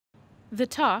The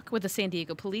talk with the San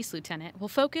Diego police lieutenant will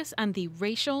focus on the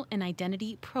Racial and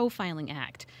Identity Profiling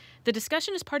Act. The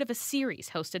discussion is part of a series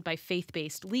hosted by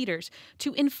faith-based leaders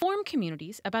to inform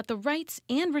communities about the rights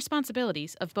and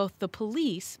responsibilities of both the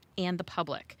police and the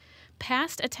public.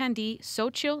 Past attendee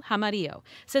Xochitl Jamarillo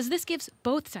says this gives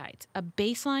both sides a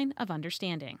baseline of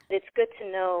understanding. It's good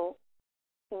to know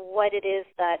what it is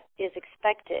that is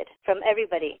expected from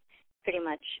everybody, pretty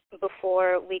much,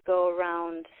 before we go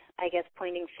around,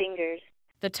 pointing fingers.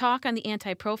 The talk on the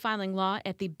anti-profiling law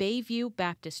at the Bayview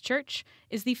Baptist Church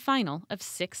is the final of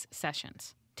 6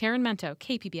 sessions. Taryn Mento,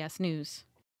 KPBS News.